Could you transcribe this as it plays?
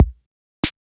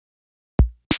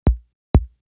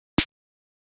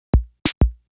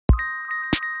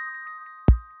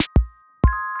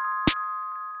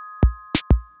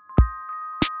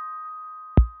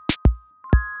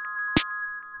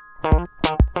Hello,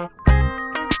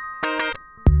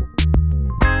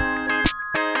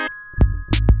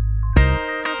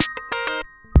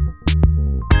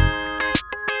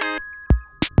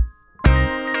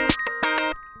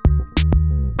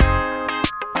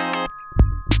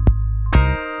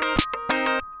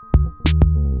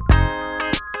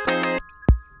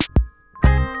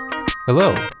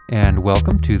 and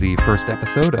welcome to the first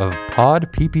episode of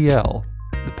Pod PPL,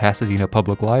 the Pasadena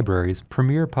Public Library's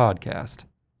premier podcast.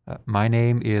 My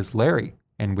name is Larry,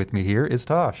 and with me here is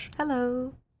Tosh.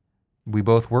 Hello. We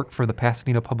both work for the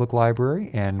Pasadena Public Library,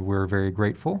 and we're very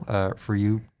grateful for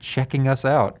you checking us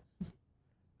out.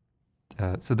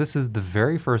 So this is the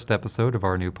very first episode of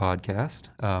our new podcast,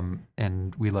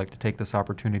 and we'd like to take this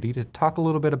opportunity to talk a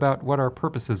little bit about what our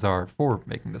purposes are for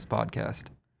making this podcast.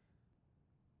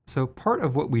 So part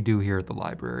of what we do here at the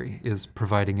library is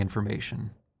providing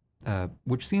information,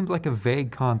 which seems like a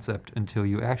vague concept until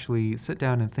you actually sit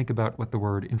down and think about what the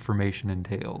word information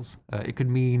entails. It could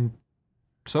mean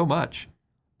so much.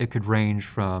 It could range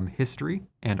from history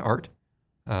and art,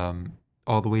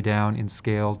 all the way down in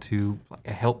scale to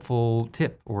a helpful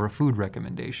tip or a food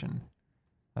recommendation.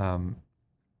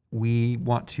 We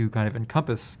want to kind of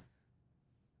encompass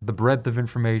the breadth of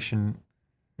information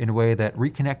in a way that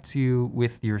reconnects you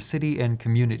with your city and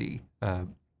community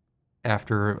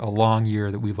after a long year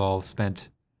that we've all spent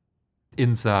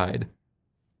inside.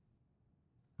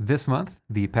 This month,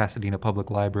 the Pasadena Public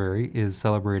Library is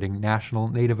celebrating National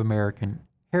Native American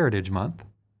Heritage Month,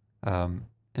 and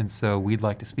so we'd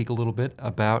like to speak a little bit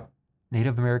about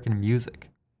Native American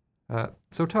music.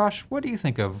 So Tosh, what do you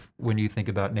think of when you think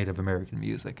about Native American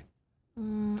music?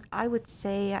 I would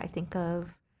say I think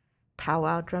of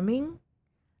powwow drumming,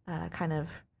 kind of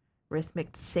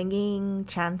rhythmic singing,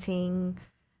 chanting.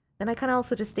 Then I kind of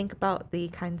also just think about the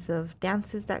kinds of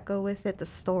dances that go with it, the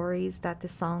stories that the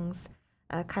songs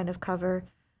kind of cover.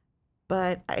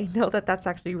 But I know that that's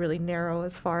actually really narrow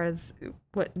as far as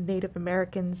what Native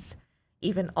Americans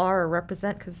even are or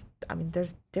represent, because I mean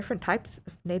there's different types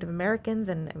of Native Americans,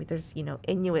 and I mean there's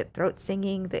Inuit throat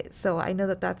singing. So I know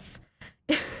that that's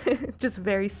just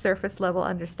very surface level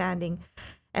understanding.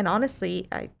 And honestly,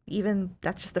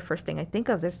 that's just the first thing I think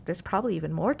of. There's probably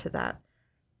even more to that.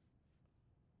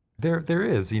 There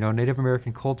is. Native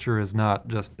American culture is not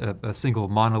just a single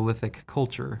monolithic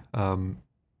culture.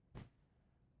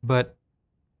 But,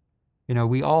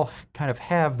 we all kind of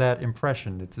have that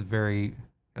impression. It's a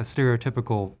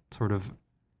stereotypical sort of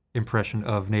impression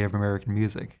of Native American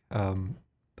music.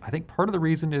 I think part of the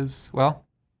reason is, well,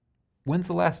 when's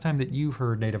the last time that you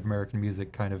heard Native American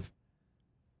music kind of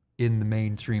in the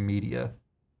mainstream media?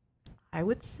 I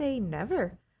would say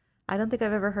never. I don't think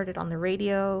I've ever heard it on the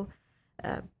radio.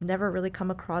 Never really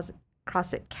come across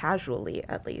it casually,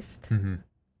 at least. Mm-hmm.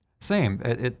 Same.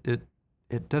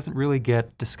 It doesn't really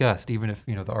get discussed, even if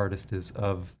the artist is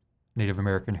of Native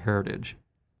American heritage.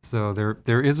 So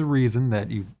there is a reason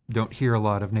that you don't hear a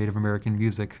lot of Native American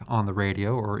music on the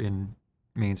radio or in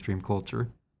mainstream culture.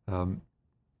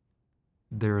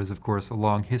 There is, of course, a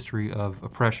long history of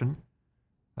oppression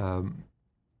of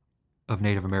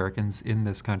Native Americans in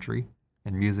this country,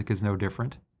 and music is no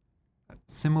different.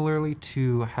 Similarly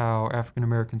to how African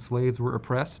American slaves were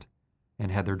oppressed and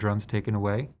had their drums taken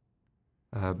away,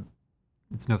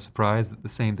 it's no surprise that the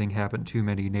same thing happened to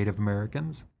many Native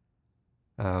Americans,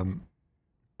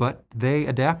 but they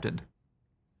adapted.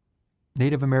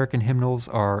 Native American hymnals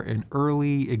are an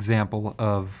early example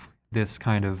of this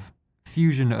kind of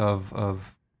fusion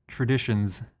of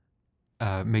traditions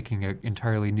making an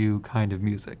entirely new kind of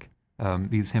music.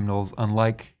 These hymnals,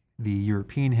 unlike the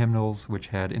European hymnals, which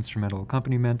had instrumental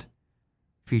accompaniment,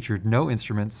 featured no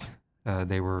instruments.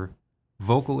 They were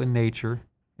vocal in nature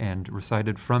and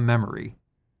recited from memory.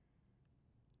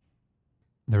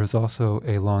 There is also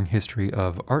a long history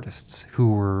of artists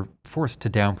who were forced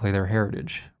to downplay their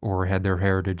heritage or had their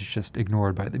heritage just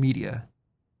ignored by the media.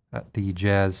 The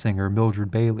jazz singer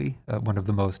Mildred Bailey, one of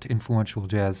the most influential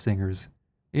jazz singers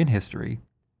in history,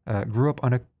 grew up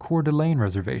on a Coeur d'Alene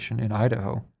reservation in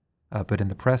Idaho, but in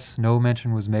the press no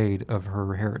mention was made of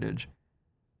her heritage.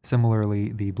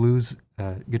 Similarly, the blues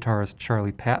guitarist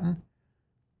Charlie Patton,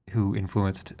 who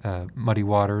influenced Muddy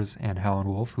Waters and Howlin'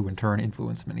 Wolf, who in turn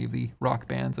influenced many of the rock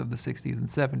bands of the 60s and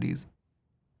 70s,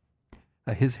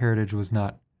 his heritage was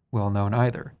not well known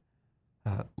either.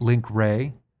 Link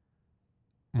Wray,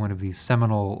 one of the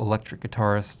seminal electric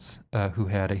guitarists who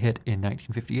had a hit in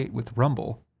 1958 with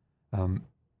Rumble,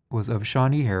 was of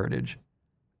Shawnee heritage.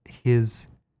 His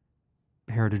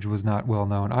heritage was not well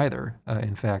known either.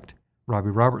 In fact,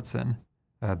 Robbie Robertson,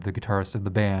 the guitarist of the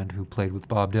band who played with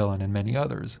Bob Dylan and many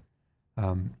others,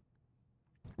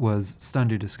 was stunned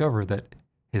to discover that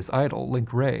his idol,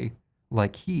 Link Ray,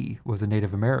 like he, was a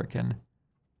Native American.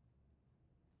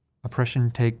 Oppression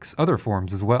takes other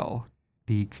forms as well.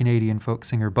 The Canadian folk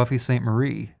singer Buffy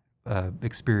Sainte-Marie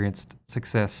experienced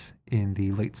success in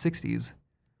the late 60s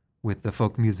with the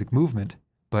folk music movement,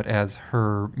 but as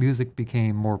her music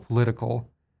became more political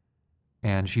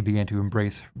and she began to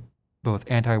embrace both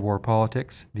anti war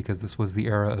politics, because this was the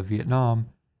era of Vietnam,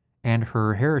 and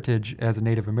her heritage as a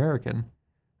Native American,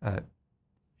 uh,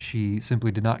 she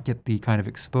simply did not get the kind of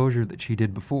exposure that she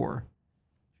did before.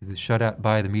 She was shut out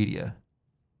by the media.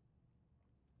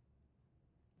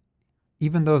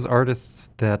 Even those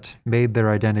artists that made their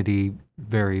identity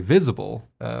very visible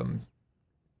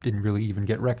didn't really even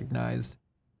get recognized.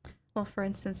 Well, for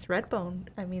instance, Redbone,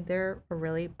 I mean, they're a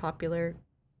really popular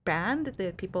band.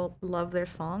 The people love their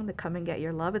song, The Come and Get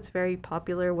Your Love. It's very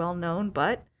popular, well known,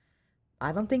 but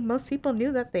I don't think most people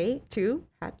knew that they too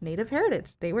had native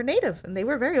heritage. They were native and they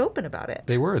were very open about it.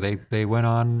 They were. They went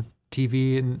on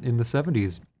TV in the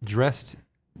 70s dressed,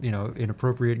 in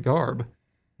appropriate garb,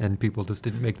 and people just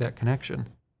didn't make that connection.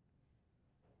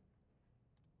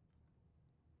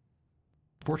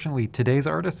 Fortunately, today's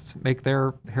artists make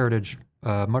their heritage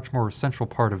a much more central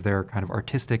part of their kind of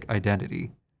artistic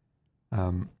identity.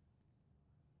 Um,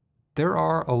 there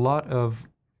are a lot of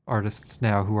artists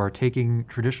now who are taking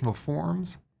traditional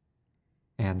forms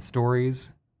and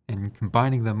stories and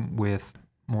combining them with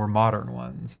more modern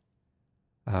ones.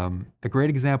 A great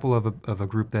example of a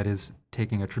group that is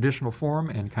taking a traditional form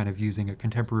and kind of using a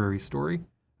contemporary story,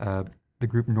 the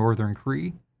group Northern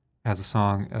Cree has a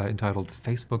song entitled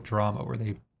Facebook Drama, where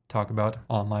they talk about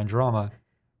online drama,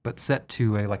 but set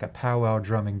to a powwow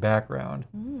drumming background.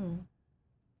 Mm.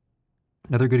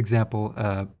 Another good example,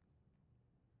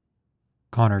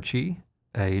 Connor Chi,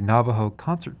 a Navajo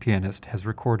concert pianist, has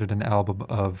recorded an album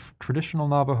of traditional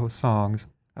Navajo songs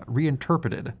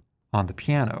reinterpreted on the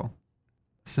piano.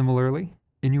 Similarly,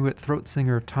 Inuit throat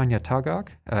singer Tanya Tagak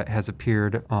has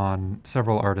appeared on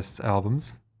several artists'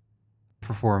 albums,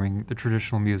 performing the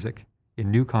traditional music in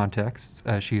new contexts,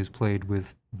 as she has played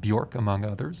with Bjork, among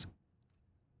others.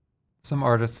 Some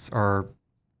artists are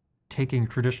taking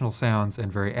traditional sounds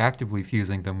and very actively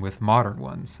fusing them with modern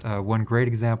ones. One great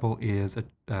example is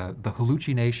the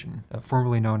Haluchi Nation,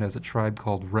 formerly known as a tribe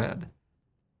called Red.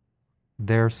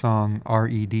 Their song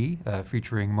R.E.D.,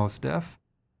 featuring Mos Def,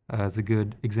 is a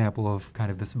good example of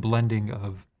kind of this blending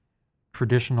of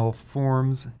traditional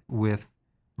forms with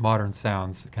modern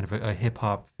sounds, kind of a hip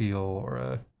hop feel or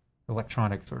a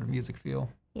electronic sort of music feel.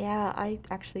 Yeah, I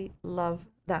actually love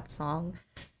that song.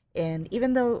 And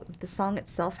even though the song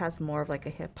itself has more of like a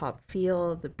hip hop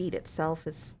feel, the beat itself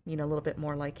is, a little bit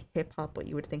more like hip hop, what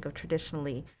you would think of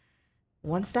traditionally.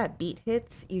 Once that beat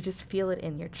hits, you just feel it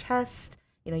in your chest,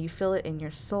 you feel it in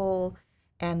your soul.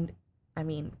 And I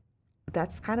mean,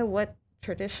 that's kind of what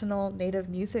traditional native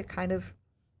music kind of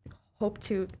hope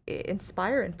to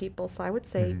inspire in people. So I would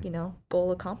say, Mhm.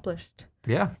 goal accomplished.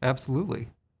 Yeah, absolutely.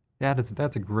 Yeah,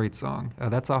 that's a great song.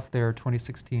 That's off their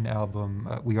 2016 album,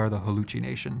 We Are the Haluchi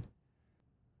Nation.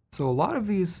 So a lot of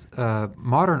these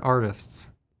modern artists,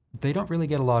 they don't really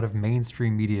get a lot of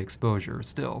mainstream media exposure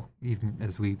still, even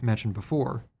as we mentioned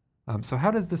before. So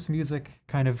how does this music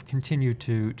kind of continue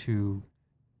to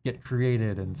get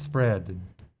created and spread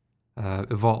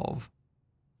and evolve?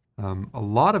 A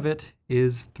lot of it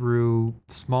is through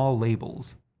small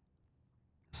labels.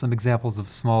 Some examples of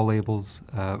small labels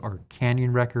are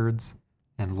Canyon Records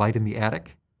and Light in the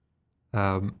Attic.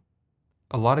 Um,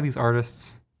 a lot of these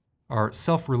artists are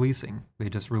self-releasing. They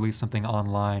just release something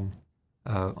online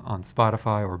on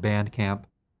Spotify or Bandcamp.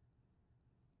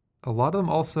 A lot of them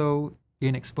also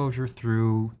gain exposure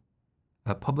through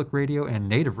public radio and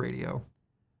native radio.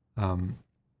 Um,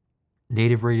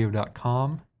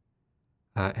 nativeradio.com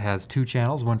has two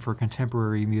channels, one for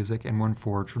contemporary music and one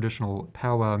for traditional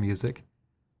powwow music.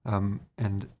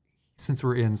 And since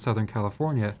we're in Southern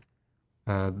California,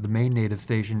 the main native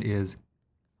station is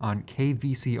on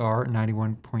KVCR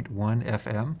 91.1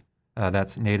 FM.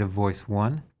 That's Native Voice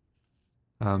 1.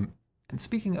 And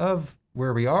speaking of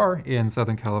where we are in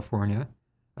Southern California,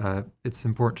 it's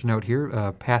important to note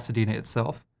here, Pasadena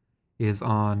itself is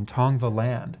on Tongva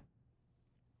land.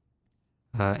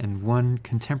 And one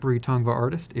contemporary Tongva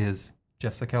artist is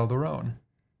Jessica Calderon.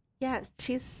 Yeah,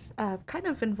 she's kind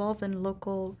of involved in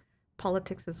local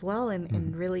politics as well, and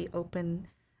Mhm. really open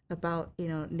about,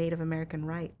 Native American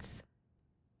rights.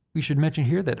 We should mention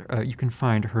here that you can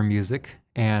find her music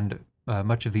and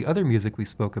much of the other music we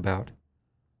spoke about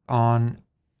on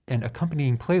an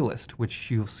accompanying playlist,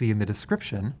 which you'll see in the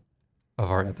description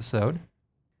of our episode.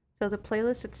 So the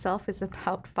playlist itself is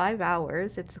about 5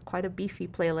 hours. It's quite a beefy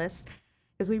playlist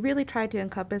because we really try to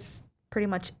encompass pretty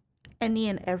much any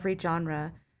and every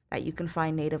genre that you can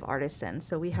find native artists in.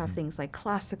 So we have Mhm. things like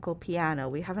classical piano,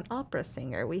 we have an opera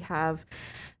singer, we have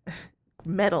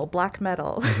metal, black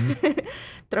metal, Mhm.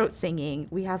 throat singing.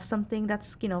 We have something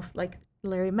that's, like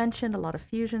Larry mentioned, a lot of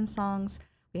fusion songs.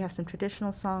 We have some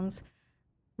traditional songs.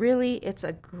 Really, it's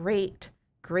a great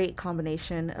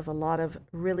combination of a lot of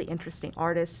really interesting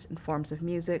artists and forms of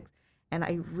music. And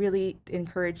I really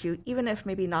encourage you, even if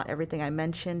maybe not everything I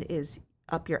mentioned is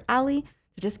up your alley,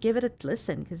 to just give it a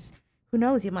listen because who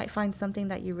knows, you might find something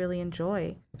that you really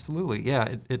enjoy. Absolutely,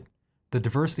 yeah. The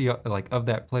diversity of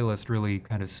that playlist really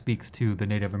kind of speaks to the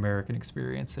Native American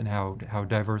experience and how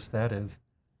diverse that is.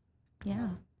 Yeah.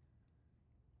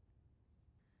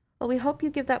 Well, we hope you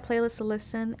give that playlist a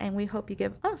listen, and we hope you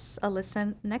give us a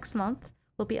listen next month.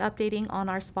 We'll be updating on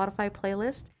our Spotify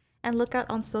playlist, and look out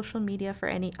on social media for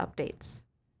any updates.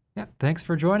 Yeah, thanks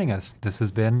for joining us. This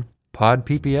has been Pod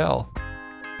PPL.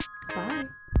 Bye.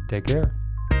 Take care.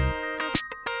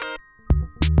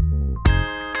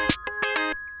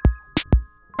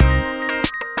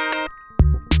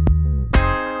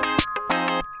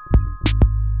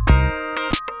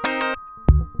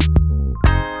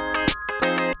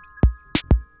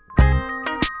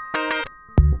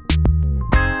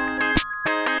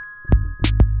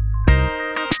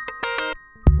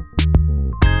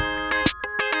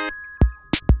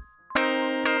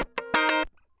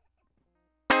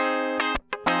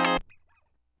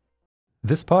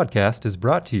 This podcast is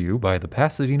brought to you by the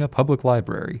Pasadena Public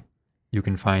Library. You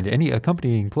can find any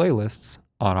accompanying playlists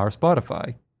on our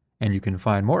Spotify, and you can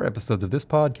find more episodes of this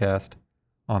podcast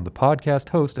on the podcast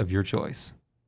host of your choice.